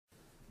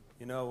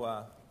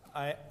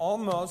I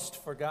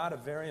almost forgot a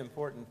very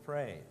important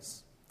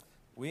phrase.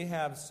 We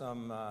have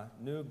some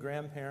new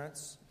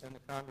grandparents in the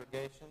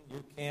congregation.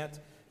 You can't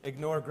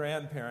ignore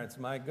grandparents.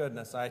 My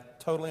goodness, I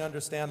totally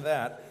understand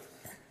that.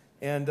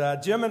 And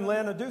Jim and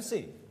Lynn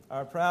Aducey,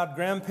 our proud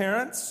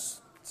grandparents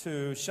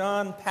to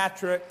Sean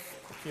Patrick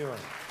Ewing.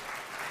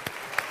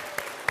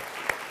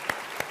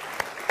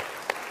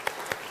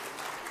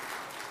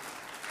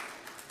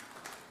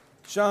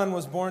 Sean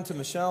was born to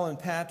Michelle and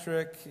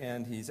Patrick,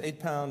 and he's 8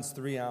 pounds,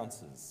 3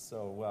 ounces.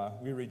 So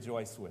we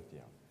rejoice with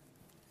you.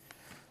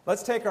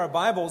 Let's take our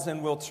Bibles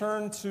and we'll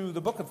turn to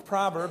the book of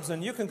Proverbs,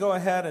 and you can go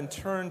ahead and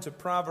turn to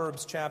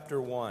Proverbs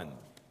chapter 1.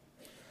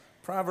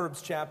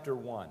 Proverbs chapter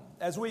 1.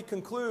 As we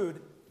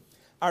conclude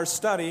our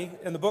study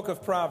in the book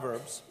of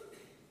Proverbs,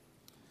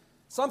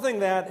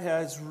 something that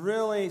has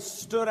really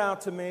stood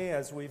out to me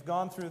as we've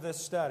gone through this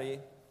study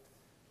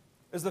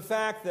is the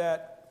fact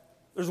that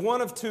there's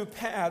one of two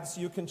paths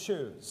you can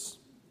choose.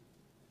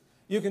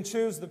 You can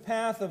choose the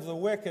path of the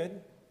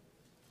wicked,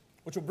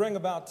 which will bring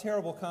about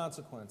terrible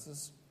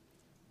consequences,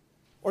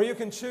 or you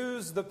can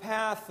choose the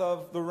path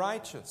of the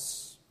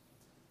righteous,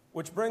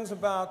 which brings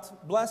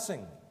about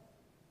blessing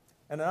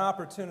and an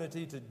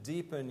opportunity to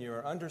deepen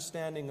your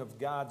understanding of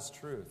God's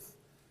truth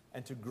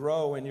and to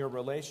grow in your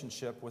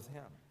relationship with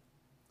Him.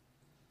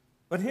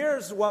 But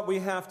here's what we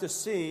have to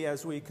see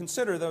as we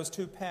consider those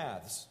two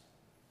paths.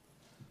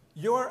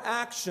 Your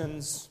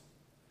actions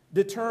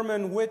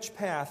determine which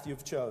path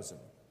you've chosen.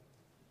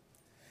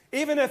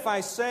 Even if I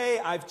say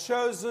I've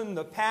chosen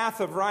the path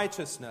of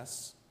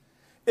righteousness,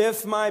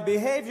 if my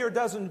behavior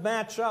doesn't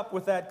match up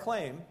with that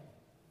claim,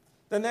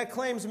 then that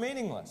claim's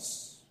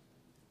meaningless.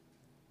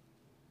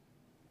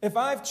 If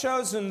I've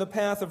chosen the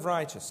path of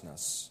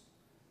righteousness,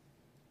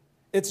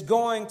 it's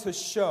going to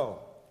show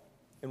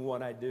in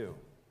what I do,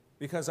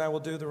 because I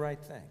will do the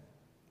right thing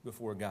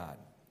before God.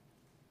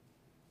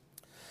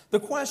 The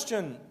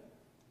question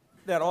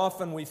that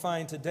often we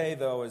find today,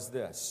 though, is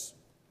this.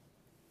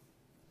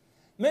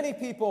 Many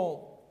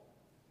people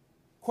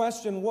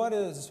question what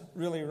is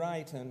really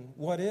right and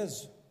what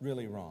is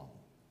really wrong.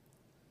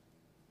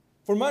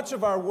 For much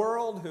of our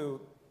world who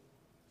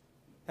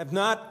have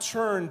not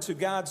turned to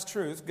God's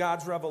truth,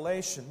 God's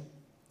revelation,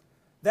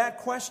 that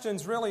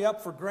question's really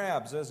up for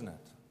grabs, isn't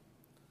it?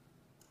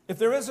 If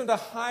there isn't a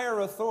higher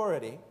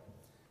authority,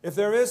 if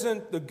there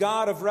isn't the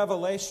God of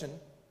revelation,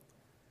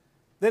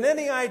 then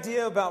any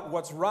idea about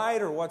what's right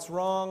or what's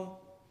wrong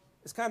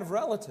is kind of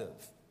relative.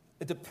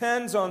 It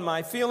depends on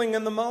my feeling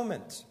in the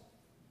moment.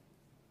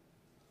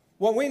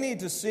 What we need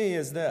to see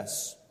is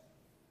this.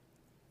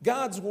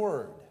 God's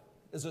Word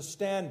is a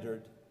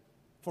standard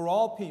for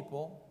all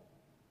people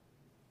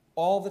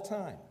all the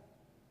time.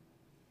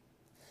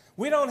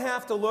 We don't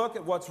have to look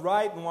at what's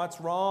right and what's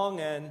wrong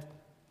and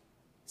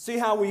see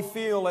how we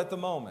feel at the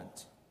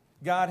moment.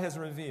 God has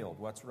revealed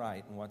what's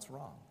right and what's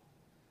wrong.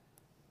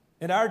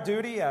 And our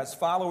duty as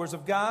followers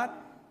of God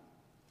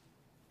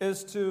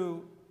is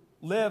to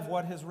live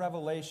what His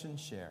revelation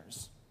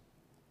shares,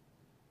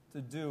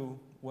 to do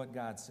what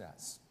God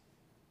says.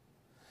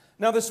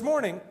 Now this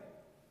morning,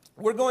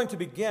 we're going to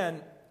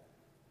begin,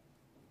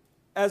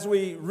 as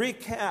we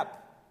recap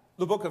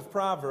the book of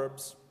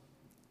Proverbs,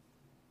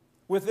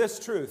 with this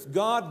truth.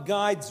 God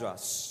guides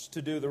us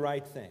to do the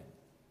right thing.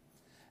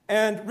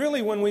 And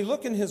really, when we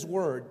look in His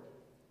Word,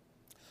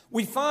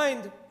 we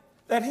find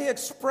that He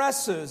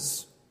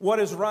expresses what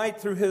is right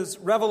through His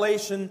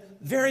revelation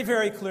very,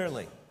 very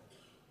clearly.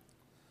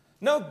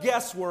 No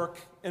guesswork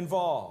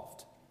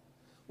involved.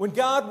 When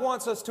God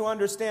wants us to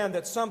understand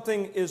that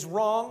something is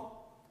wrong,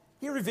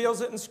 He reveals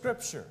it in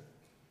Scripture.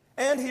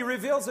 And He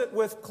reveals it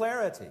with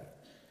clarity.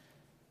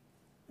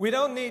 We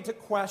don't need to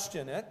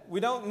question it. We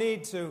don't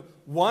need to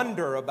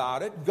wonder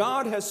about it.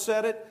 God has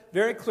said it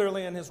very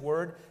clearly in His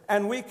Word,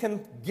 and we can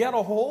get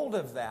a hold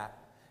of that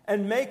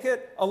and make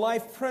it a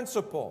life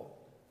principle,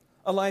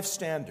 a life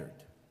standard.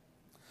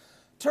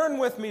 Turn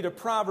with me to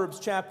Proverbs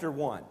chapter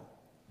 1.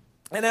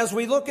 And as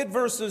we look at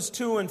verses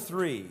 2 and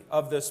 3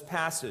 of this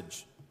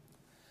passage,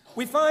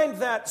 we find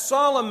that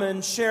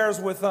Solomon shares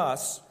with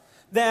us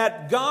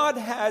that God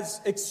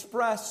has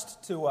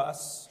expressed to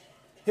us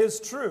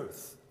His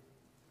truth.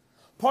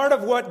 Part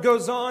of what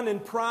goes on in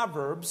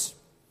Proverbs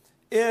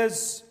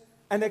is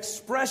an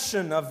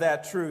expression of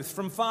that truth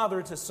from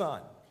father to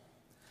son.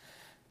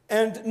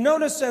 And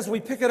notice as we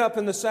pick it up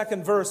in the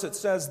second verse, it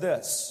says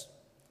this,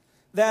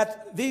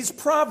 that these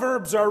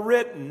proverbs are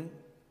written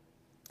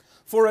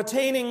for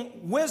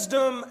attaining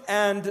wisdom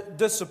and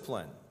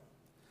discipline.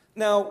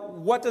 Now,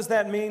 what does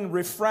that mean?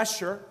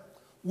 Refresher.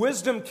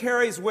 Wisdom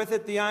carries with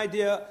it the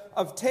idea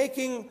of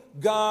taking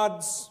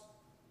God's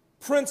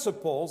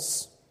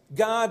principles,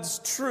 God's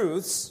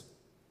truths,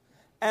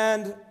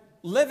 and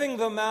living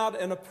them out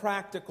in a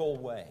practical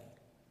way.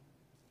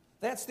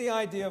 That's the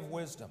idea of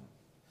wisdom.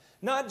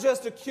 Not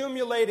just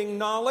accumulating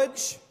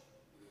knowledge,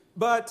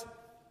 but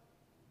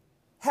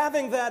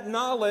having that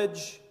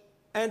knowledge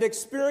and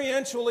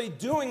experientially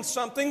doing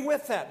something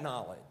with that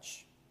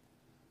knowledge.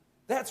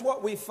 That's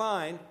what we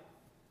find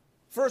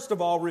first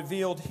of all,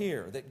 revealed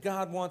here, that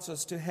God wants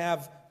us to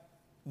have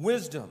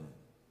wisdom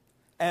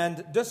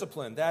and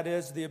discipline. That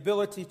is, the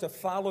ability to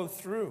follow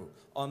through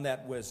on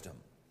that wisdom.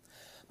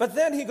 But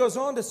then he goes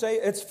on to say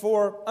it's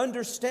for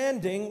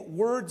understanding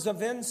words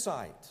of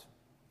insight.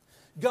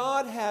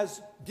 God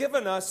has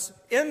given us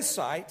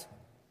insight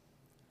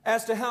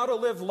as to how to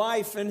live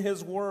life in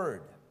His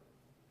Word.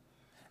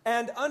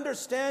 And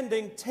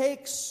understanding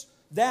takes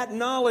that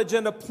knowledge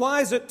and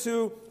applies it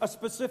to a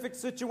specific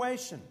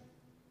situation.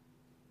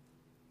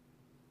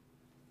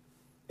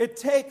 It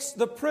takes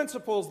the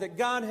principles that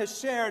God has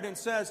shared and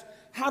says,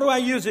 how do I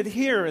use it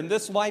here in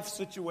this life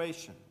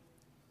situation?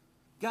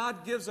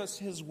 God gives us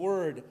His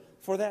Word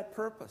for that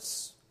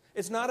purpose.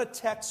 It's not a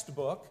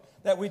textbook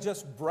that we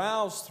just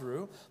browse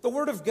through. The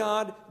Word of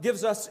God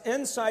gives us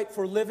insight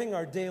for living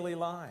our daily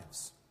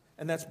lives.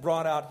 And that's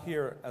brought out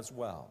here as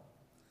well.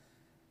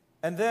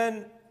 And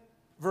then,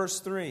 verse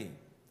 3,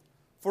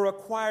 for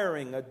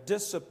acquiring a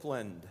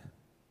disciplined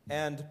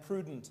and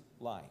prudent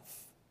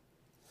life.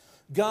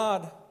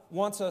 God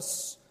wants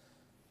us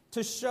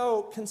to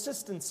show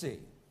consistency.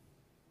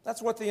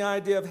 That's what the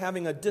idea of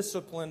having a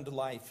disciplined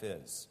life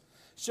is.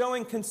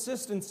 Showing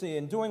consistency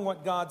in doing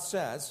what God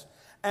says.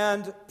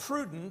 And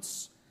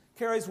prudence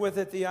carries with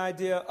it the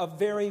idea of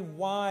very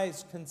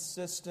wise,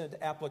 consistent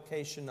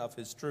application of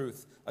His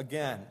truth,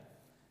 again,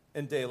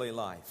 in daily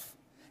life.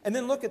 And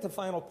then look at the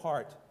final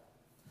part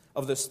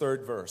of this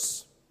third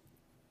verse.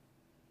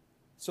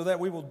 So that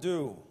we will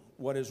do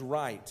what is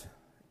right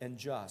and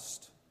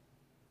just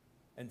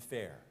and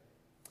fair.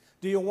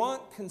 Do you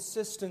want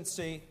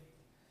consistency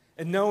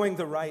in knowing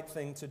the right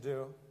thing to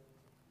do?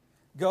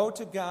 Go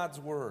to God's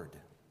Word.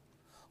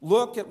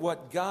 Look at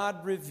what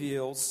God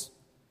reveals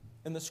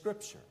in the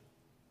Scripture.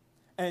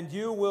 And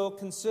you will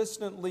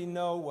consistently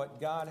know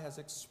what God has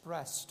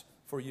expressed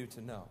for you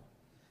to know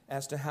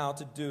as to how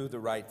to do the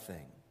right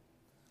thing.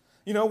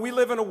 You know, we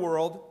live in a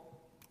world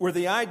where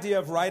the idea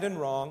of right and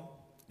wrong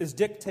is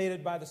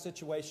dictated by the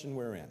situation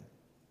we're in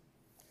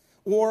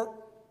or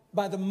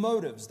by the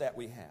motives that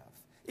we have.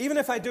 Even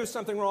if I do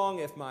something wrong,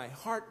 if my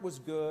heart was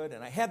good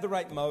and I had the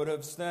right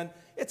motives, then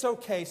it's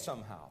okay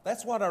somehow.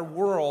 That's what our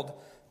world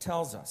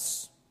tells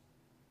us.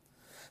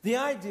 The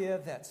idea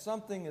that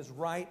something is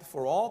right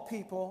for all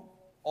people,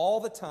 all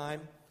the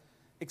time,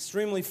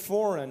 extremely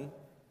foreign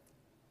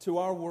to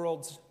our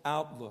world's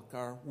outlook,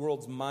 our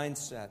world's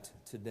mindset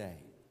today.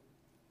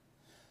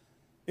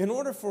 In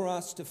order for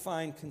us to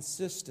find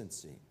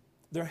consistency,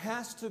 there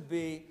has to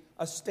be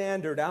a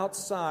standard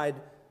outside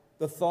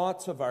the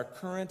thoughts of our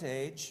current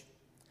age,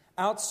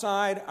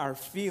 outside our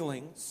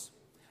feelings,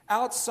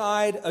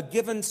 outside a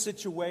given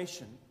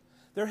situation.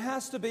 There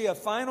has to be a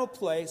final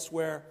place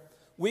where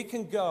we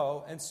can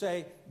go and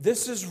say,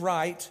 this is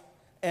right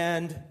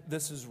and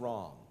this is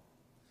wrong.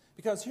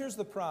 Because here's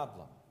the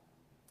problem.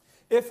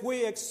 If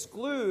we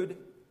exclude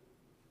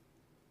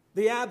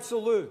the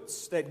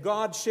absolutes that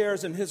God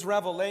shares in His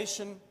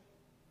revelation,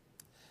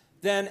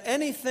 then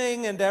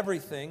anything and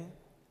everything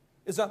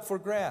is up for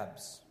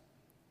grabs.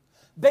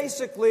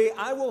 Basically,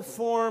 I will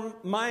form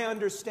my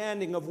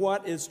understanding of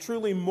what is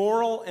truly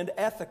moral and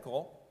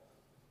ethical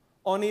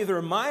on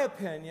either my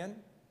opinion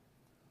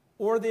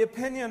or the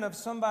opinion of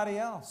somebody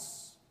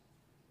else.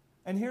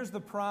 And here's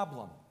the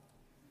problem.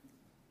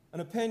 An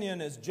opinion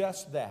is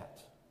just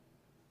that,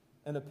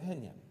 an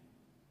opinion.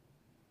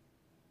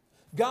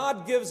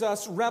 God gives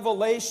us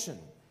revelation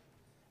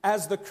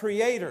as the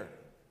Creator.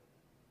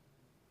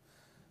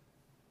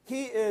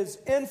 He is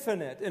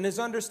infinite in His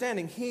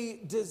understanding. He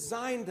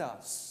designed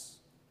us.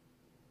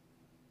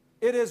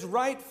 It is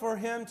right for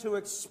Him to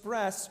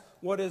express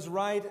what is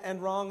right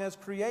and wrong as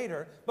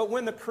Creator. But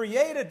when the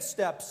created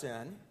steps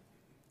in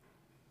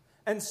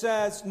and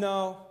says,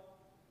 no,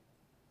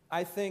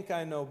 I think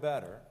I know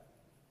better,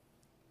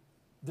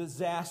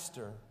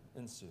 disaster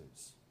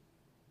ensues.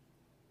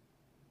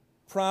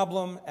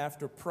 Problem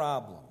after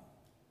problem.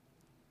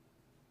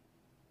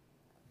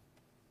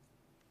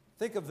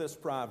 Think of this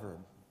proverb.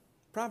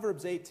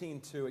 Proverbs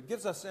 18:2. It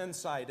gives us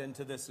insight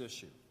into this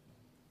issue.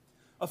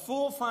 A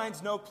fool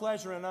finds no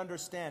pleasure in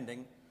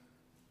understanding.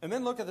 And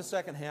then look at the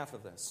second half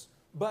of this.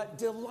 But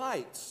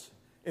delights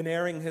in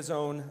airing his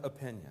own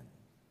opinion.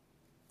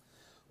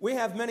 We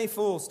have many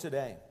fools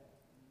today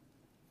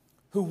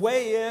who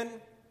weigh in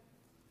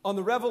on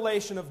the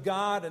revelation of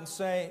God and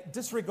say,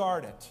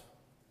 disregard it.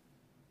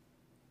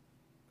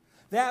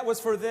 That was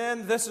for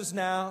then, this is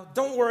now.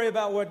 Don't worry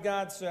about what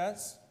God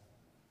says.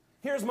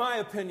 Here's my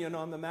opinion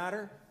on the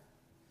matter.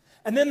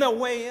 And then they'll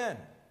weigh in.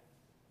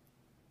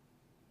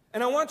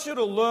 And I want you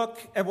to look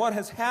at what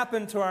has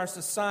happened to our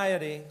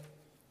society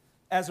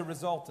as a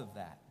result of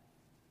that.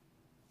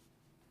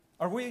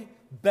 Are we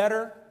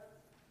better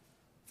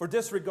for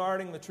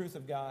disregarding the truth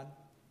of God?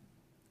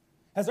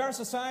 Has our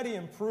society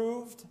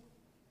improved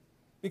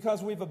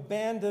because we've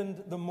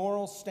abandoned the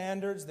moral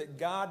standards that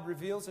God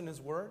reveals in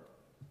His Word?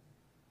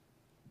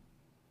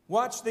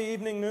 Watch the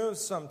evening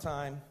news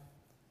sometime,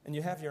 and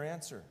you have your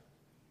answer.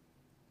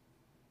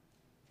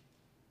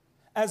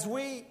 As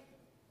we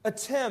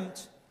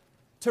attempt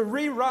to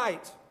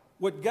rewrite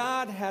what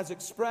God has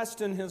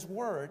expressed in His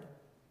Word,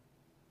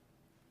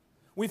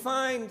 we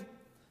find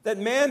that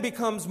man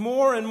becomes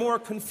more and more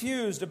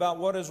confused about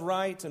what is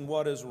right and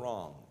what is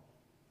wrong.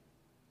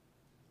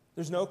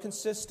 There's no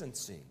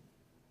consistency.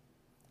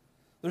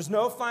 There's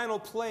no final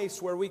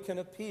place where we can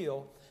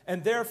appeal,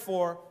 and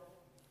therefore,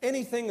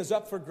 anything is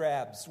up for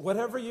grabs.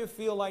 Whatever you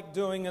feel like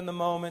doing in the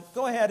moment,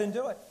 go ahead and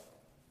do it.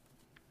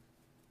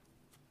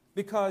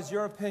 Because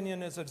your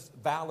opinion is as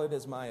valid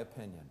as my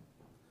opinion.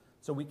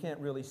 So we can't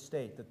really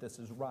state that this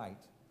is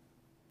right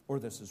or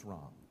this is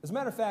wrong. As a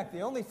matter of fact, the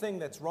only thing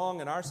that's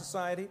wrong in our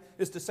society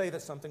is to say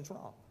that something's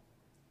wrong.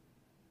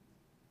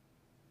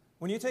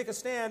 When you take a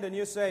stand and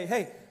you say,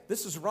 hey,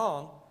 this is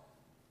wrong,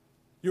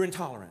 you're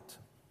intolerant.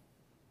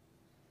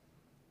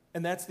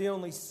 And that's the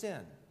only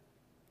sin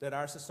that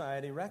our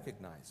society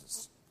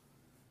recognizes,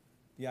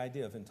 the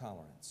idea of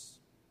intolerance.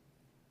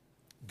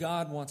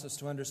 God wants us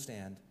to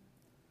understand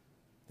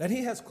that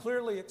He has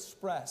clearly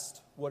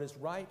expressed what is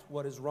right,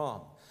 what is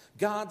wrong.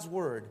 God's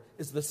Word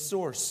is the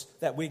source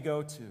that we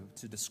go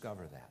to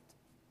discover that.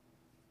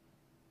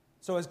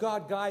 So as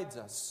God guides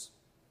us,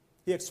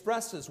 He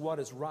expresses what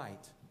is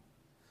right.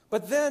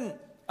 But then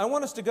I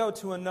want us to go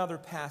to another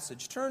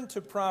passage. Turn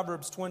to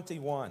Proverbs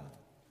 21.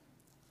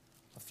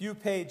 A few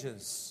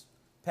pages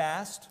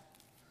past.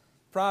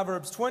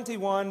 Proverbs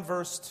 21,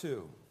 verse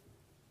 2.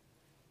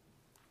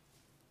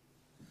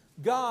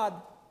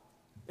 God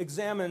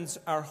examines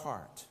our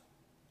heart.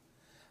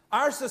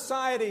 Our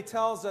society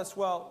tells us,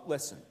 well,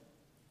 listen,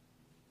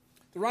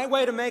 the right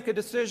way to make a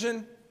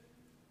decision,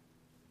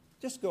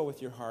 just go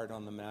with your heart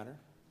on the matter.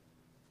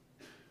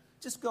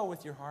 Just go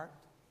with your heart.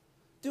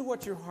 Do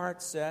what your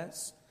heart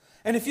says.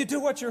 And if you do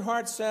what your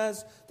heart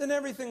says, then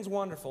everything's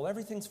wonderful,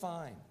 everything's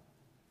fine.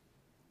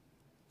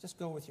 Just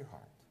go with your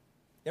heart.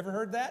 You ever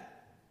heard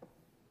that?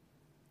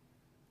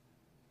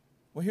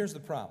 Well, here's the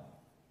problem.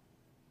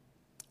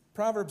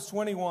 Proverbs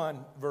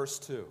 21, verse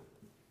 2.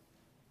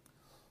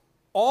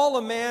 All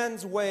a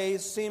man's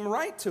ways seem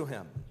right to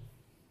him,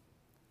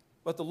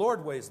 but the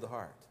Lord weighs the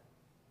heart.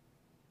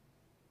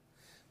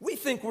 We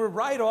think we're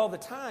right all the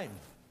time.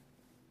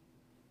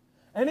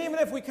 And even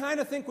if we kind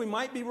of think we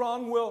might be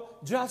wrong, we'll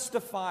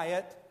justify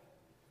it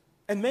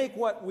and make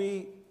what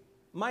we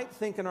might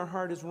think in our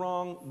heart is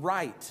wrong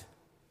right.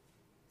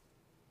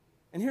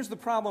 And here's the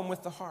problem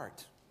with the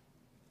heart.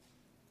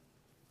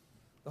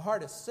 The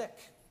heart is sick,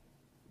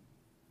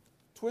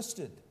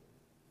 twisted,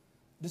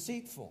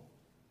 deceitful.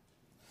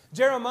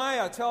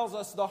 Jeremiah tells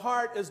us the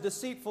heart is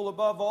deceitful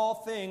above all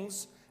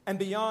things and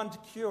beyond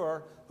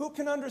cure. Who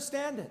can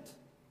understand it?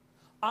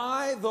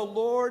 I, the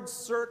Lord,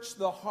 search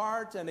the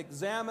heart and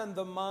examine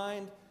the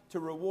mind to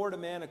reward a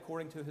man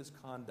according to his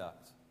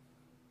conduct.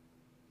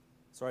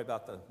 Sorry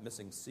about the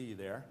missing C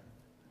there.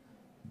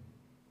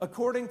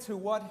 According to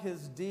what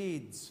his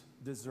deeds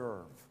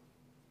deserve.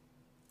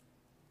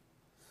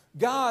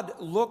 God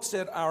looks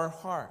at our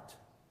heart.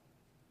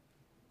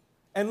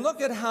 And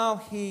look at how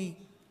He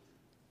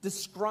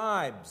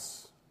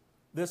describes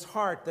this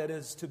heart that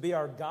is to be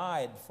our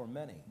guide for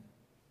many.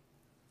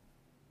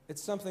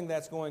 It's something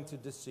that's going to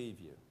deceive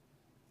you.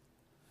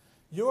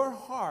 Your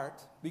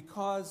heart,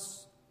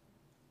 because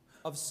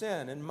of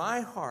sin, and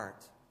my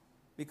heart,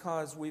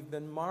 because we've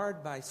been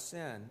marred by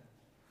sin,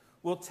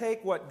 will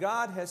take what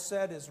God has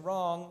said is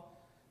wrong,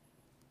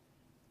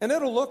 and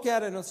it'll look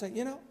at it and it'll say,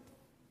 you know,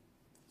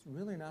 it's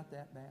really not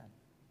that bad.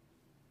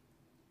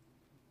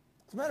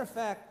 As a matter of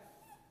fact,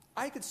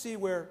 I could see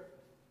where,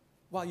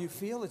 while you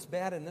feel it's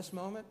bad in this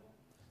moment,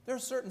 there are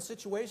certain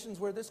situations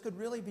where this could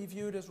really be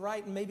viewed as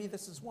right, and maybe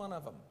this is one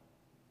of them.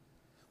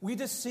 We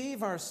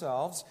deceive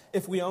ourselves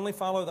if we only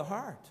follow the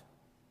heart.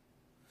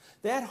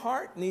 That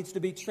heart needs to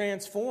be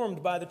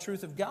transformed by the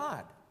truth of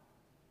God.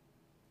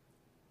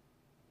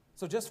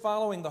 So just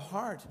following the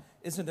heart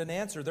isn't an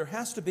answer. There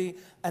has to be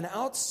an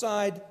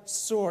outside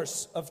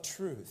source of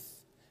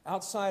truth,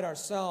 outside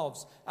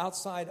ourselves,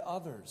 outside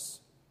others,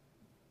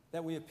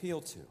 that we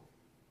appeal to.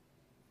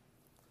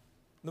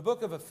 In the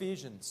book of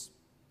Ephesians,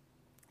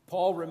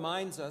 Paul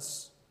reminds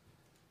us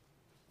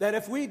that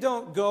if we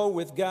don't go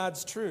with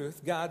God's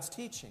truth, God's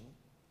teaching,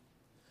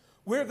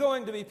 we're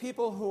going to be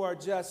people who are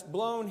just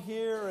blown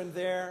here and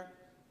there,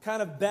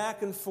 kind of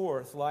back and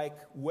forth like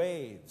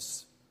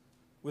waves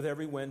with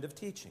every wind of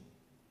teaching.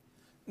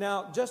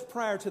 Now, just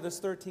prior to this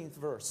 13th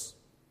verse,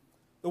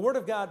 the Word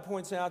of God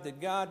points out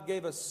that God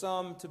gave us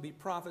some to be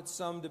prophets,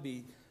 some to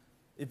be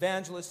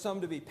evangelists,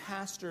 some to be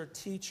pastor,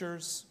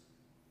 teachers.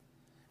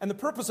 And the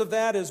purpose of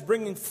that is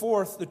bringing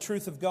forth the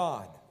truth of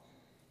God.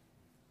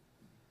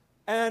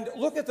 And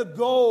look at the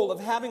goal of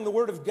having the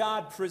Word of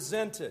God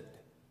presented.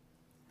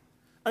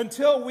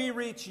 Until we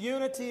reach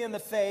unity in the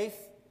faith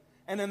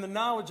and in the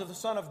knowledge of the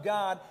Son of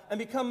God and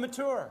become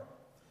mature,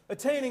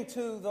 attaining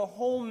to the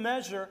whole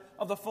measure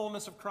of the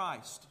fullness of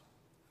Christ.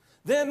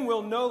 Then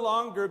we'll no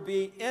longer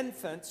be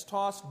infants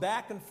tossed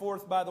back and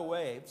forth by the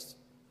waves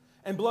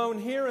and blown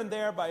here and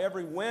there by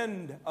every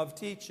wind of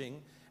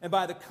teaching and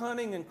by the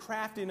cunning and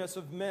craftiness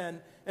of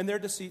men and their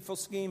deceitful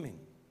scheming.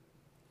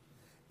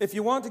 If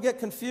you want to get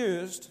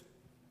confused,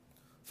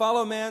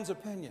 follow man's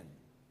opinion.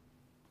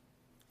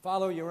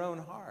 Follow your own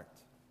heart.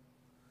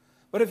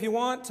 But if you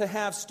want to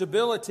have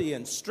stability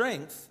and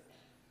strength,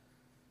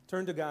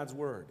 turn to God's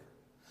Word.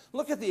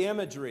 Look at the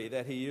imagery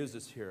that he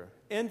uses here.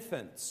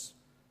 Infants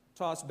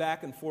tossed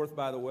back and forth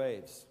by the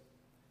waves.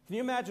 Can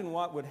you imagine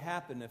what would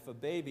happen if a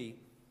baby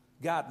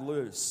got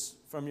loose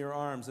from your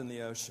arms in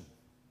the ocean?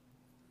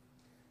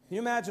 Can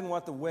you imagine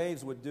what the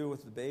waves would do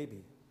with the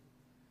baby?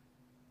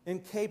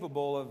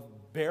 Incapable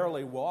of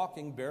barely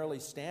walking, barely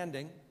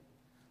standing,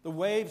 the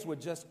waves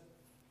would just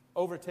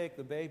overtake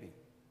the baby.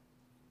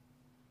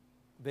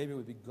 The baby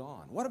would be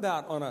gone. What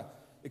about on an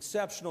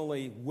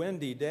exceptionally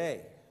windy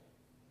day?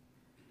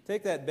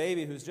 Take that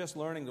baby who's just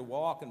learning to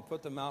walk and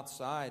put them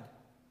outside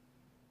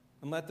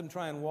and let them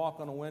try and walk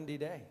on a windy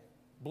day.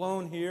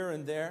 Blown here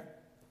and there.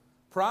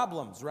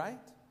 Problems, right?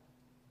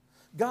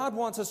 God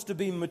wants us to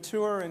be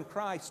mature in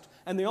Christ,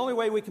 and the only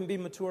way we can be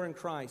mature in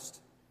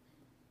Christ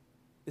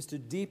is to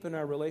deepen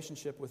our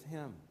relationship with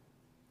Him,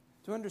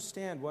 to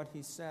understand what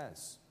He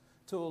says,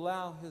 to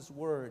allow His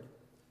Word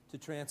to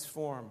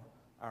transform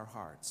our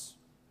hearts.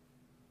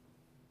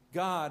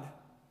 God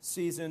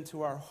sees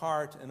into our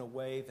heart in a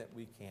way that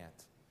we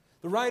can't.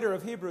 The writer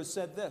of Hebrews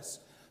said this,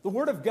 "The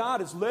Word of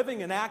God is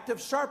living and active,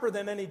 sharper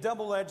than any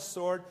double-edged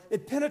sword.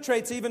 It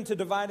penetrates even to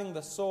dividing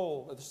the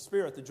soul, the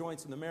spirit, the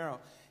joints, and the marrow.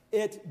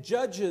 It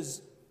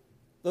judges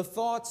the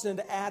thoughts and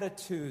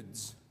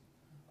attitudes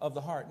of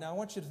the heart." Now, I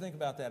want you to think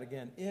about that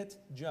again. It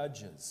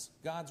judges.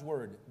 God's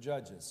Word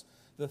judges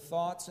the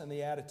thoughts and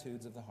the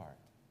attitudes of the heart.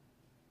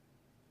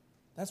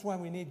 That's why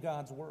we need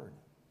God's Word,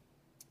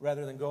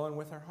 rather than going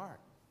with our heart.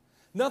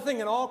 Nothing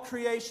in all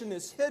creation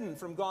is hidden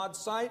from God's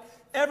sight.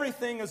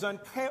 Everything is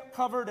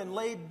uncovered and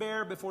laid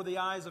bare before the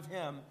eyes of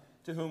Him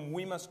to whom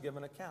we must give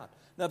an account.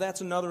 Now, that's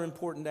another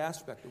important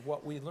aspect of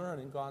what we learn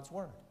in God's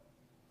Word.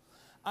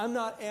 I'm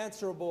not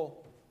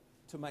answerable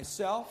to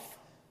myself.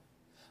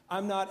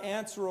 I'm not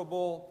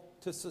answerable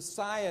to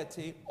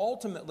society.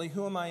 Ultimately,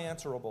 who am I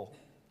answerable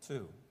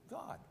to?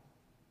 God.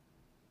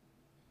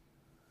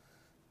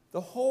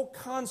 The whole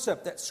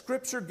concept that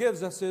Scripture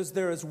gives us is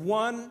there is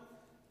one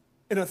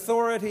in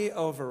authority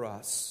over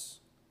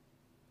us.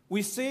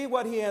 We see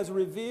what He has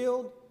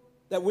revealed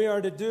that we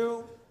are to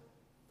do,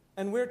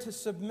 and we're to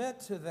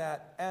submit to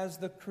that. As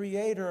the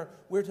Creator,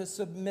 we're to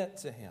submit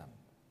to Him,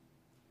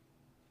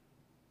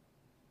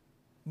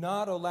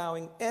 not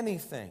allowing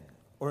anything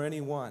or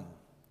anyone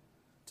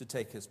to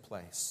take His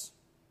place.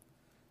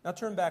 Now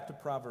turn back to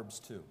Proverbs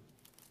 2.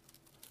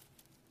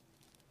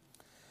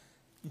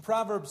 In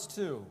Proverbs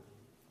 2,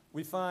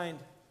 we find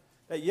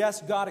that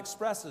yes, God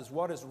expresses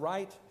what is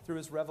right through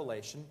His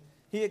revelation.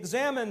 He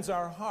examines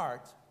our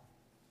heart,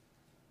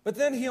 but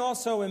then He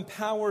also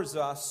empowers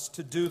us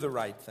to do the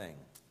right thing.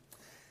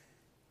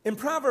 In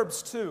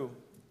Proverbs 2,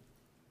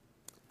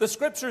 the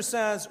Scripture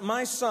says,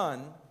 "My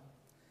son,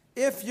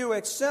 if you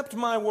accept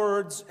my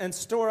words and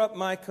store up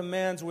my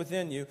commands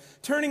within you,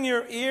 turning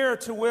your ear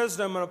to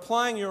wisdom and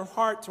applying your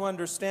heart to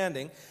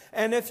understanding,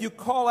 and if you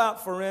call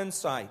out for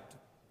insight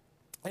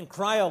and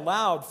cry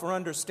aloud for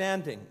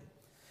understanding,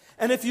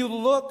 and if you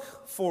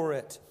look for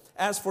it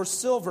as for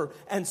silver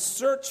and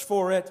search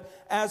for it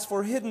as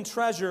for hidden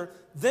treasure,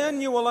 then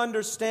you will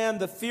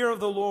understand the fear of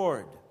the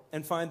Lord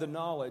and find the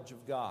knowledge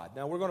of God."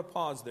 Now we're going to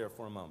pause there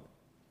for a moment.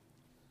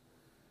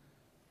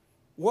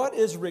 What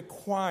is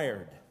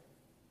required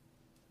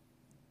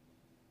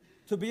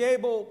to be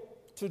able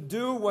to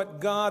do what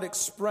God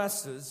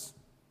expresses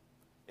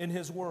in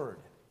His Word?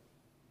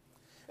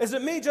 Is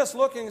it me just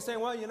looking and saying,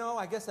 well, you know,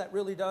 I guess that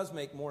really does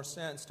make more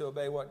sense to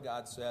obey what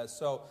God says,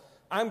 so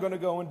I'm going to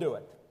go and do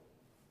it.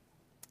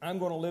 I'm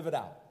going to live it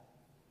out.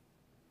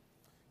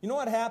 You know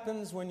what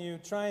happens when you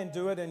try and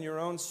do it in your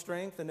own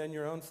strength and in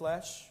your own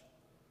flesh?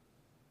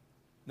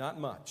 Not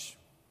much.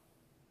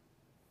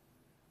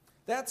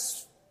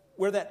 That's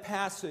where that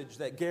passage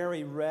that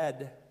Gary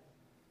read.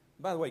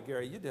 By the way,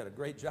 Gary, you did a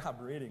great job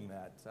reading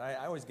that.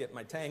 I always get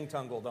my tang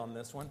tangled on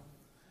this one.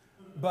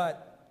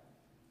 But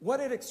what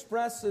it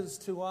expresses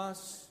to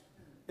us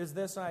is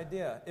this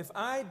idea. If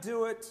I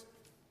do it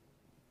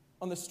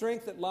on the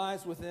strength that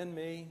lies within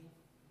me,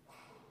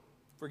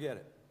 forget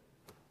it.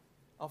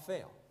 I'll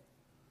fail.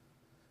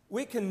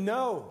 We can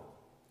know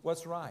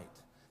what's right.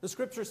 The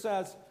Scripture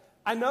says,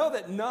 "I know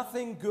that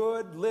nothing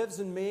good lives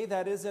in me,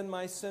 that is in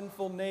my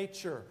sinful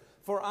nature.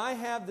 For I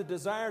have the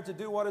desire to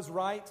do what is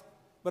right,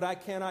 but I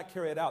cannot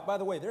carry it out." By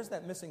the way, there's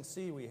that missing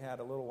C we had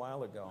a little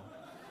while ago.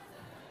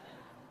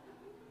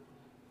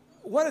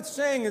 What it's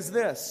saying is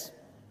this.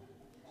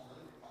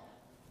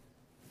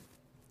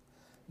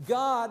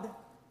 God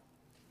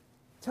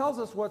tells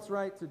us what's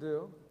right to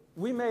do.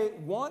 We may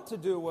want to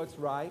do what's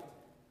right,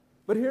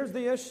 but here's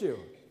the issue.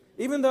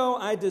 Even though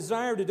I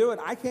desire to do it,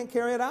 I can't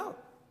carry it out.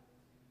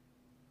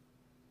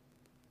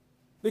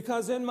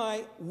 Because in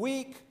my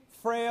weak,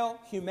 frail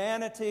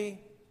humanity,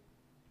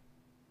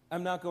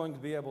 I'm not going to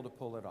be able to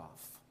pull it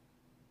off.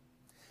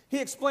 He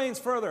explains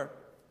further,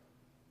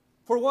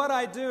 "For what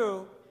I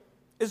do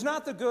is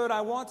not the good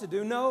I want to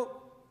do. No,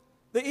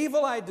 the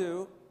evil I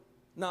do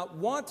not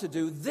want to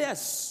do,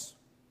 this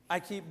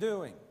I keep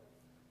doing."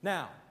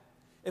 Now,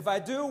 If I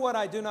do what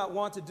I do not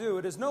want to do,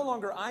 it is no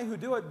longer I who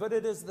do it, but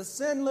it is the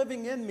sin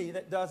living in me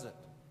that does it.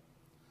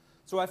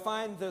 So I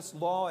find this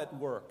law at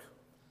work.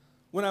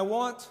 When I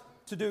want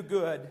to do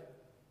good,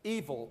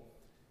 evil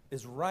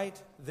is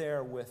right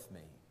there with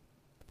me.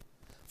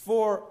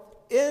 For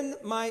in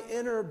my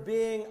inner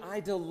being, I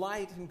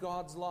delight in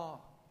God's law.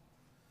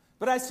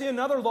 But I see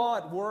another law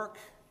at work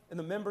in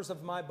the members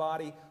of my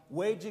body,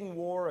 waging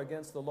war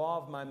against the law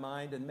of my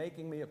mind and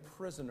making me a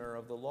prisoner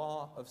of the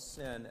law of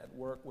sin at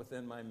work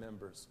within my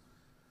members.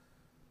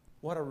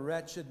 What a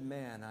wretched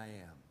man I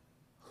am.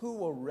 Who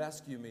will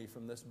rescue me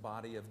from this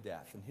body of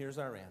death? And here's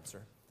our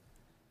answer.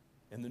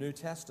 In the New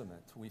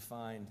Testament, we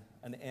find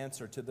an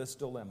answer to this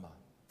dilemma.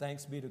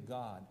 Thanks be to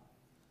God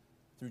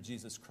through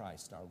Jesus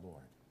Christ our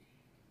Lord.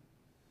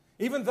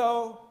 Even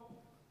though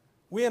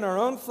we in our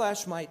own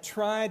flesh might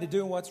try to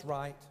do what's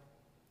right,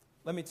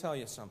 let me tell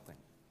you something.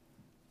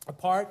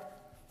 Apart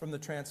from the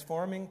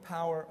transforming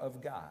power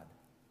of God,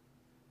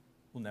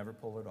 we'll never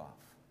pull it off.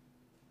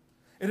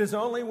 It is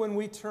only when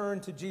we turn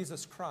to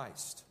Jesus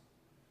Christ,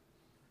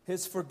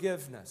 His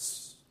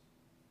forgiveness,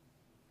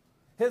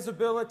 His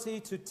ability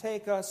to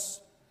take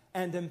us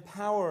and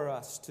empower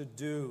us to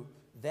do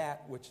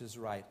that which is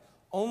right.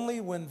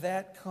 Only when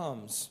that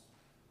comes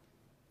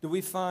do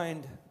we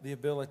find the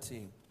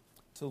ability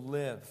to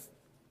live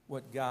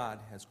what God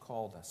has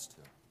called us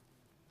to.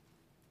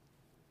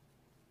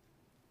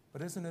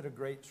 But isn't it a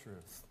great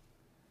truth?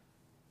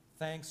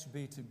 Thanks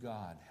be to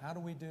God. How do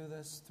we do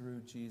this?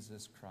 Through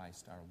Jesus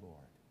Christ our Lord.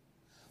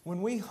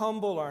 When we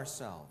humble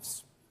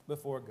ourselves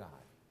before God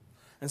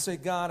and say,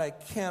 God, I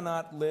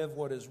cannot live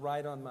what is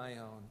right on my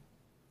own,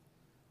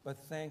 but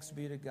thanks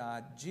be to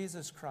God,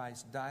 Jesus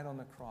Christ died on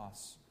the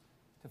cross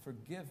to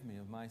forgive me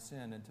of my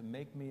sin and to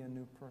make me a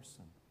new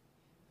person,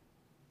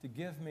 to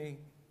give me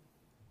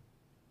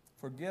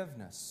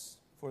forgiveness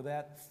for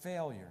that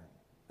failure,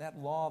 that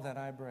law that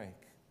I break.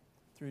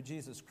 Through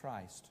Jesus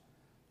Christ,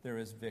 there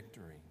is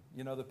victory.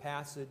 You know, the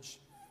passage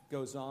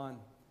goes on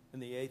in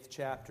the 8th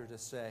chapter to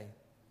say,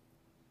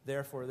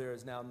 therefore there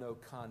is now no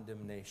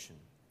condemnation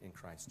in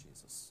Christ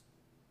Jesus.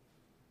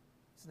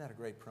 Isn't that a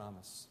great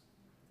promise?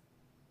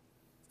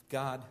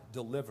 God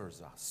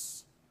delivers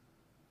us.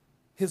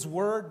 His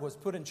word was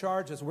put in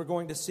charge, as we're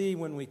going to see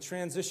when we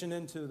transition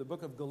into the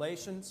book of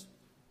Galatians,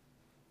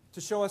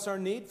 to show us our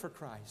need for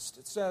Christ.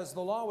 It says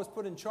the law was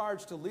put in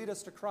charge to lead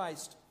us to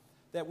Christ,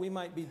 that we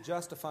might be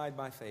justified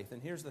by faith.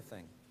 And here's the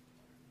thing.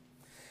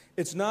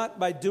 It's not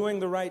by doing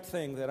the right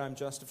thing that I'm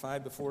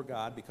justified before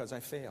God because I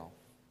fail.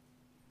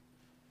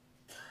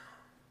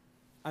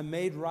 I'm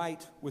made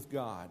right with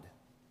God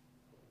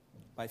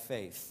by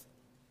faith,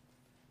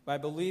 by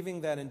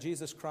believing that in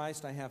Jesus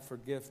Christ I have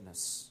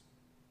forgiveness,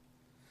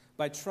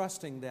 by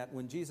trusting that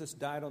when Jesus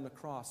died on the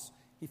cross,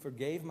 He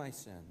forgave my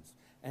sins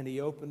and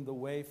He opened the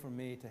way for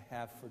me to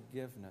have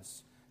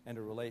forgiveness and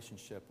a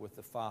relationship with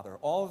the Father.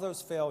 All of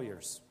those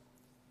failures,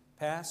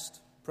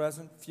 past,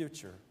 present,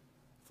 future,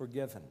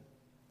 forgiven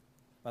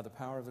by the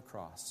power of the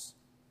cross.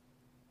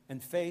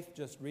 And faith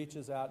just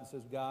reaches out and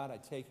says, God, I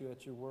take you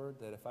at your word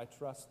that if I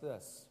trust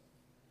this,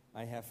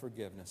 I have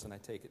forgiveness, and I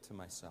take it to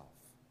myself.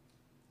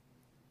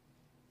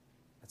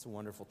 That's a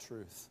wonderful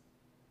truth.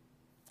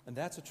 And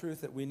that's a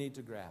truth that we need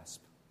to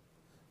grasp.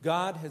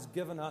 God has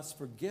given us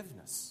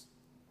forgiveness.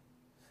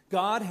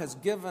 God has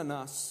given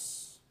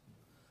us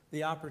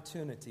the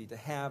opportunity to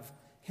have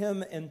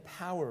Him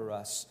empower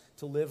us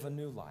to live a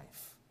new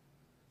life,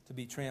 to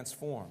be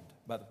transformed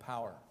by the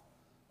power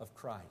of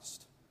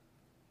Christ,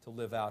 to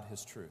live out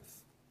His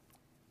truth.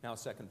 Now,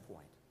 second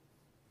point.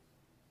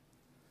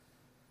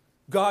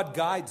 God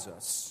guides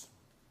us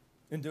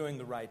in doing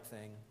the right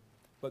thing,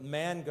 but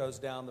man goes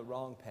down the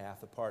wrong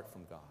path apart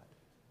from God.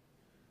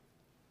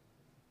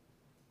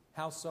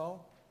 How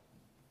so?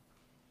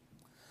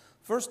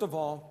 First of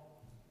all,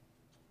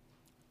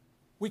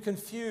 we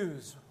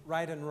confuse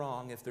right and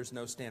wrong if there's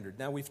no standard.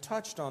 Now, we've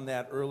touched on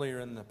that earlier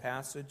in the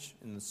passage,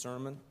 in the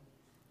sermon.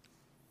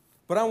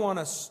 But I want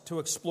us to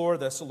explore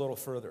this a little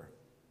further.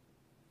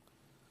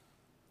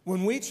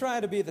 When we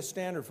try to be the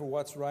standard for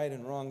what's right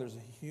and wrong, there's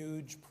a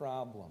huge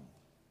problem.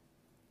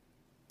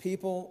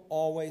 People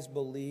always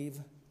believe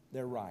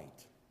they're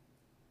right.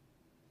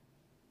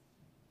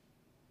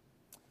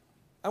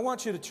 I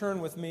want you to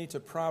turn with me to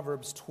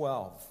Proverbs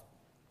 12,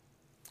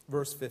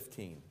 verse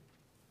 15.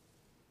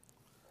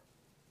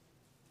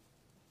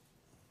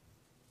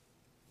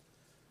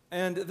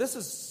 And this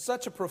is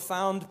such a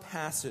profound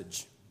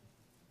passage.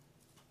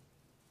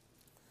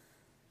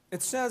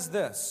 It says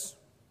this,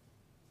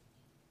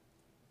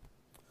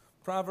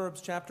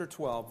 Proverbs chapter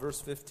 12,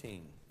 verse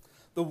 15.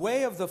 The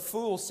way of the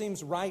fool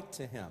seems right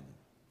to him,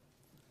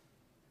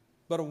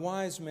 but a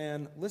wise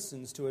man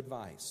listens to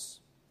advice.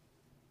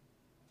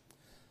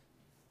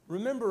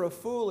 Remember, a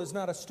fool is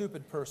not a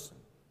stupid person.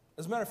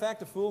 As a matter of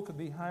fact, a fool could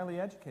be highly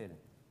educated.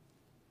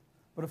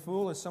 But a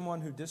fool is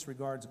someone who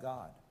disregards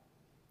God,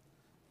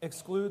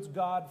 excludes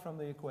God from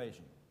the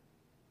equation.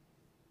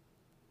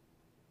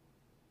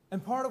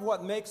 And part of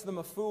what makes them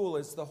a fool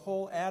is the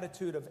whole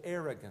attitude of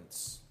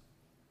arrogance.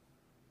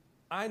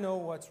 I know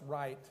what's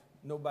right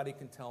nobody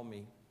can tell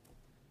me.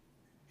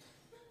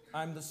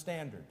 I'm the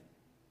standard.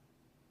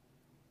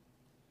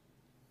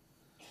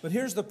 But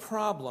here's the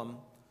problem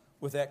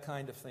with that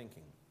kind of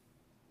thinking.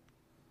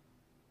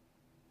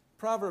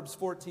 Proverbs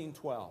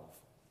 14:12.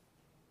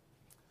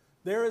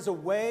 There is a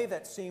way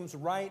that seems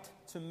right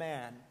to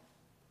man,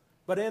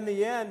 but in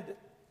the end,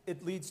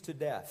 it leads to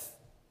death.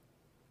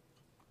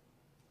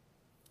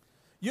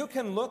 You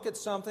can look at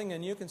something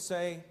and you can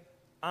say,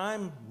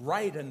 I'm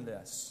right in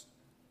this.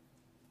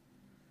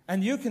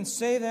 And you can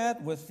say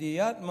that with the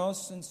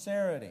utmost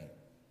sincerity.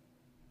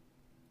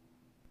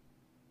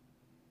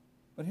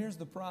 But here's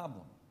the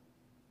problem.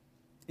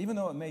 Even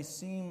though it may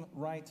seem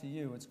right to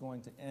you, it's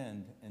going to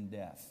end in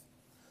death.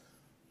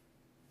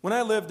 When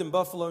I lived in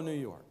Buffalo, New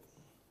York,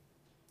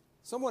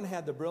 someone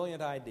had the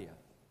brilliant idea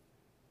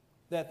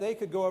that they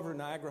could go over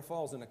Niagara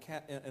Falls in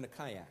a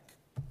kayak.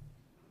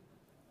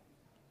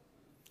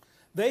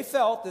 They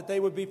felt that they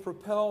would be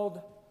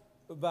propelled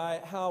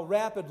by how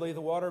rapidly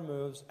the water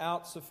moves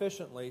out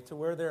sufficiently to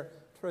where their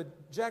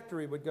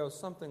trajectory would go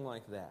something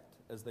like that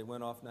as they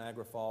went off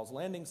Niagara Falls,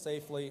 landing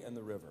safely in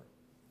the river.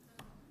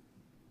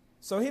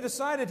 So he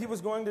decided he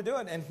was going to do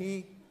it, and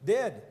he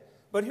did.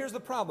 But here's the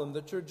problem.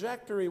 The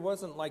trajectory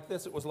wasn't like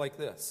this, it was like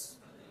this.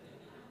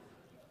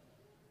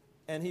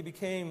 And he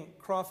became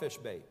crawfish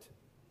bait,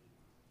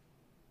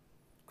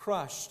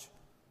 crushed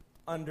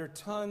under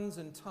tons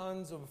and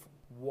tons of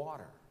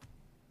water.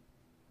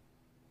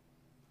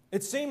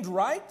 It seemed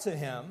right to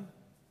him,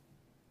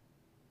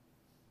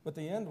 but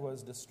the end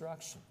was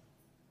destruction.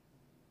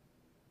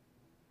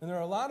 And there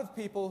are a lot of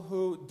people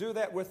who do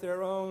that with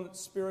their own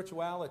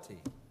spirituality.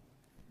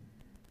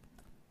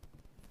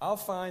 I'll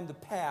find the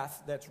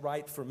path that's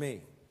right for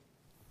me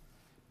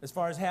as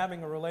far as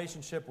having a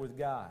relationship with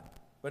God.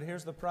 But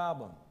here's the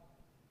problem.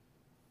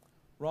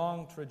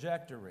 Wrong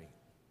trajectory.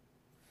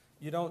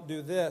 You don't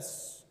do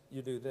this,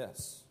 you do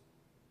this.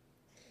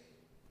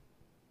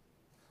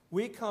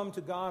 We come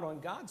to God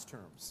on God's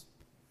terms,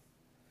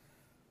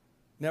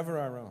 never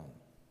our own.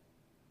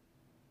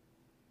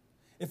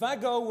 If I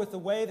go with the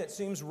way that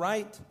seems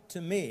right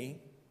to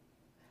me,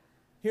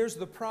 here's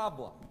the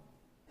problem.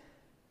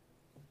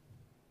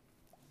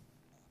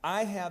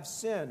 I have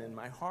sin in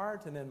my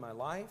heart and in my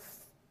life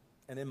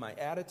and in my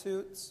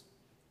attitudes,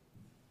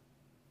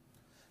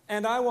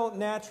 and I won't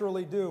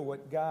naturally do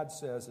what God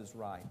says is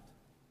right.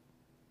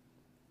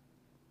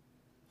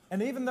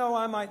 And even though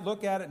I might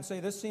look at it and say,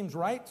 this seems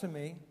right to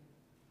me,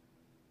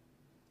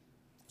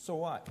 so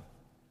what?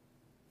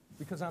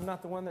 Because I'm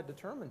not the one that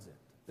determines it.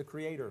 The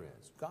Creator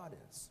is. God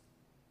is.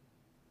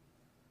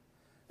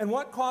 And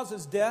what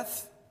causes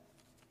death?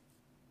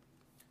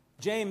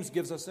 James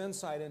gives us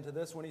insight into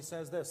this when he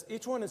says this.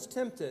 Each one is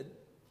tempted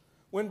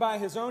when by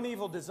his own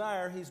evil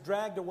desire he's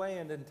dragged away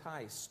and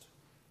enticed.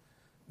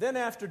 Then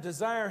after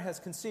desire has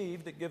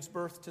conceived, it gives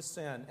birth to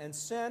sin. And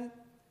sin,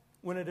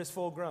 when it is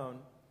full grown,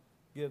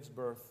 gives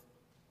birth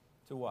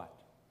to what?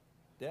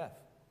 Death.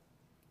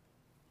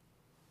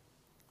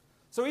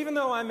 So even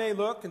though I may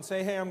look and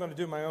say, hey, I'm going to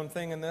do my own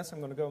thing in this, I'm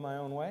going to go my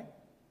own way,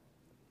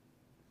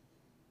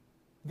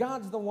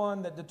 God's the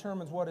one that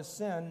determines what is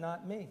sin,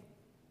 not me.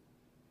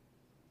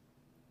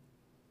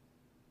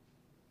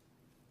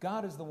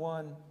 God is the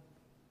one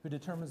who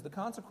determines the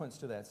consequence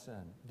to that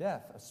sin,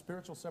 death, a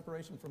spiritual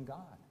separation from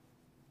God,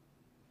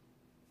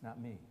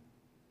 not me.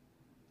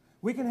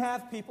 We can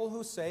have people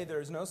who say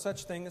there is no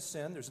such thing as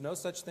sin, there's no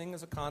such thing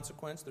as a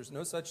consequence, there's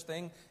no such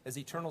thing as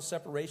eternal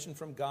separation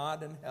from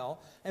God and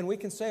hell. And we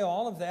can say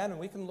all of that, and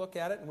we can look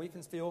at it, and we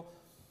can feel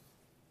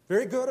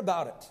very good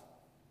about it.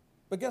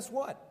 But guess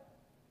what?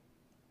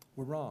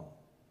 We're wrong,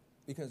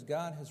 because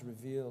God has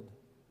revealed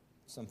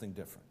something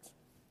different.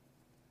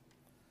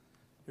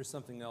 Here's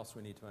something else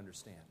we need to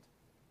understand.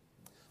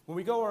 When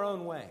we go our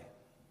own way,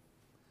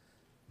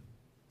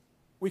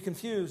 we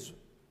confuse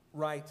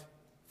right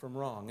from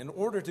wrong. In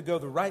order to go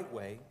the right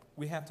way,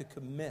 we have to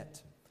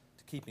commit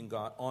to keeping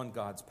God on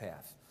God's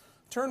path.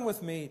 Turn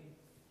with me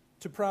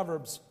to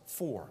Proverbs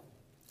 4.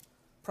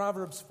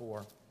 Proverbs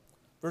 4,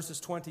 verses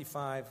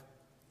 25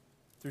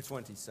 through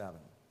 27.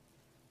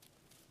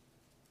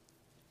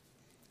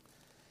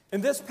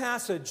 In this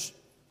passage,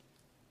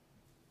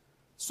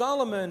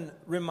 Solomon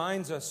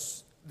reminds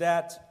us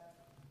that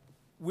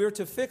we're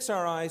to fix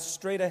our eyes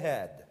straight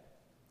ahead.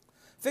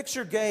 Fix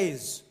your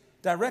gaze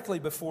directly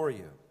before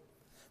you.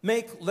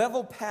 Make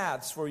level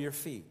paths for your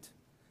feet,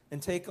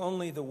 and take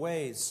only the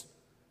ways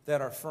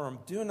that are firm.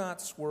 Do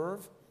not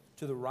swerve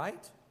to the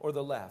right or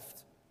the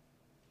left.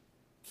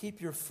 Keep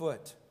your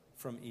foot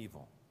from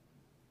evil.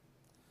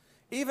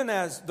 Even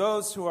as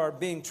those who are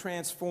being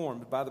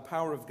transformed by the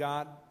power of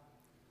God,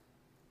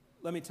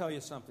 let me tell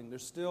you something.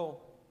 There's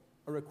still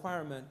a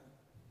requirement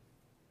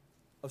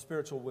of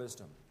spiritual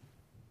wisdom.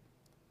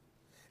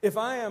 If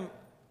I am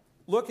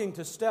looking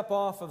to step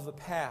off of the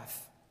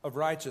path of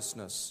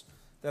righteousness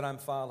that I'm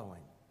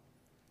following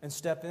and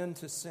step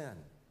into sin,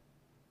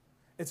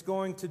 it's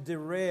going to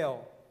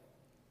derail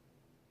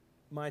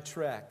my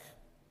trek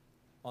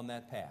on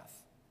that path.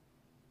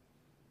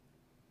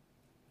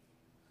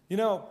 You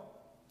know,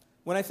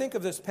 When I think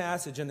of this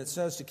passage and it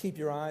says to keep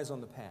your eyes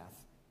on the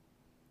path,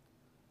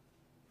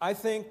 I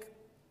think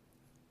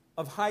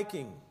of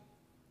hiking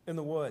in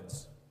the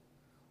woods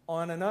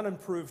on an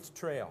unimproved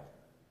trail.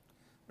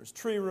 There's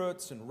tree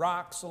roots and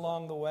rocks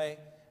along the way.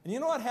 And you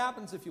know what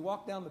happens if you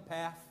walk down the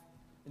path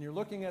and you're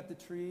looking at the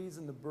trees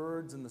and the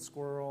birds and the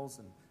squirrels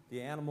and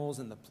the animals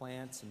and the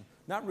plants and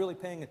not really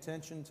paying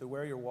attention to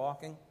where you're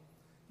walking?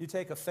 You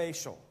take a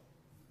facial,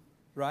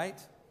 right?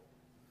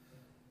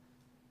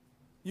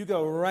 You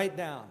go right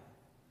down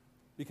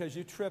because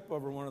you trip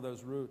over one of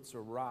those roots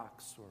or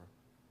rocks or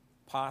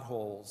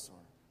potholes, or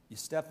you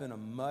step in a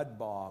mud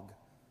bog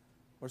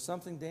or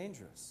something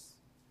dangerous.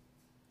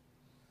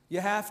 You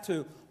have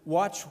to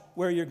watch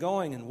where you're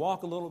going and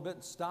walk a little bit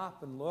and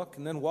stop and look,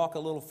 and then walk a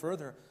little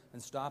further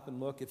and stop and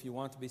look if you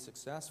want to be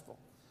successful.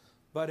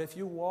 But if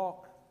you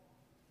walk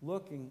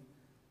looking,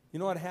 you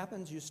know what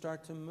happens? You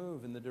start to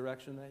move in the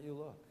direction that you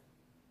look.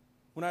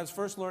 When I was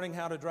first learning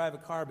how to drive a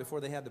car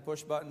before they had the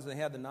push buttons and they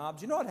had the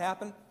knobs, you know what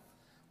happened?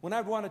 When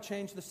I'd want to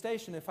change the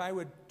station, if I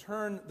would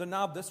turn the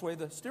knob this way,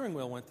 the steering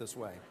wheel went this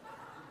way.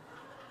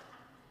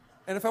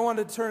 And if I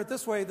wanted to turn it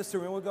this way, the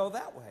steering wheel would go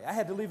that way. I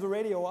had to leave the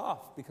radio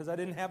off because I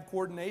didn't have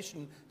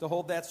coordination to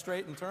hold that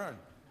straight and turn.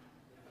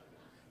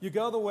 You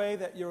go the way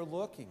that you're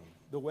looking,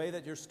 the way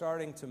that you're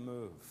starting to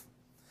move.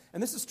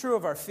 And this is true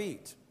of our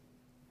feet.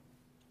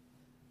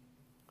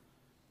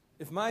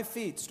 If my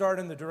feet start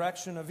in the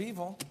direction of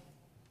evil,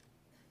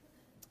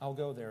 I'll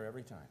go there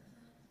every time.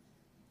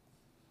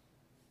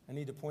 I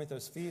need to point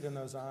those feet and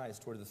those eyes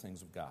toward the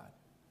things of God.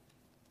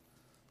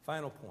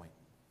 Final point.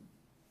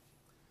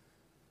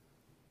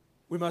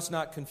 We must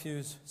not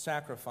confuse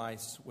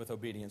sacrifice with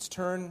obedience.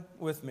 Turn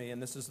with me,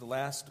 and this is the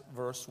last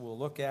verse we'll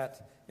look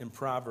at in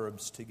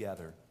Proverbs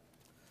together.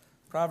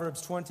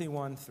 Proverbs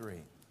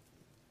 21:3.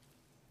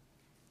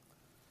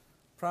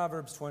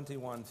 Proverbs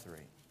 21:3.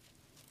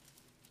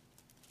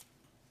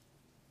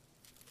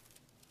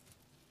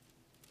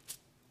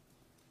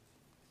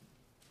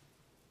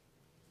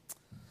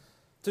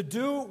 To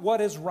do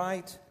what is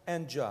right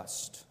and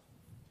just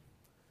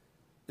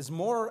is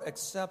more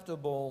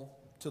acceptable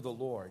to the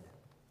Lord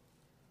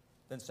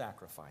than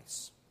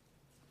sacrifice.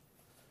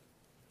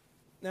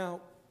 Now,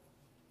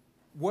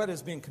 what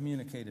is being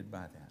communicated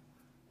by that?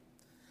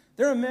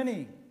 There are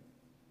many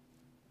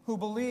who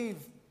believe,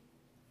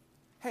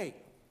 hey,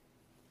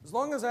 as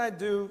long as I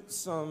do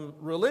some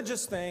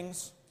religious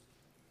things,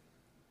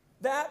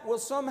 that will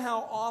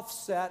somehow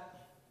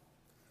offset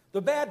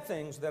the bad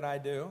things that I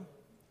do.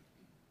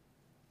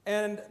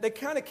 And they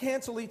kind of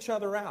cancel each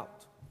other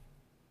out.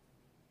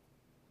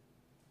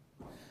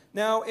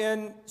 Now,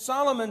 in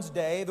Solomon's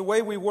day, the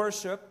way we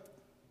worship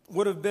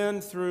would have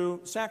been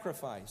through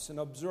sacrifice and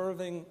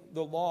observing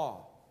the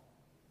law.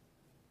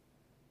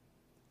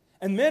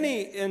 And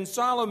many in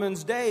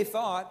Solomon's day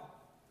thought,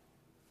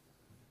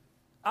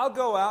 I'll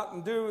go out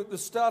and do the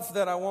stuff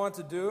that I want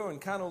to do and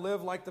kind of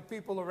live like the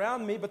people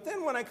around me, but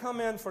then when I come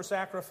in for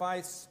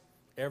sacrifice,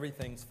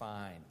 everything's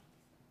fine.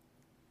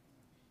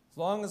 As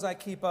long as I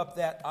keep up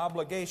that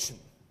obligation,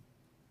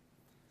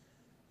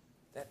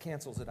 that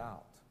cancels it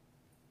out.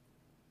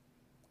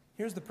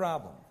 Here's the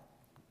problem.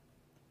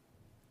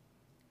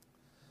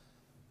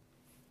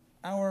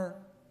 Our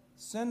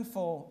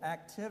sinful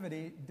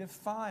activity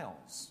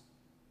defiles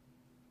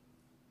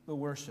the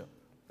worship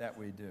that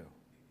we do.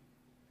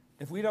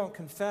 If we don't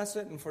confess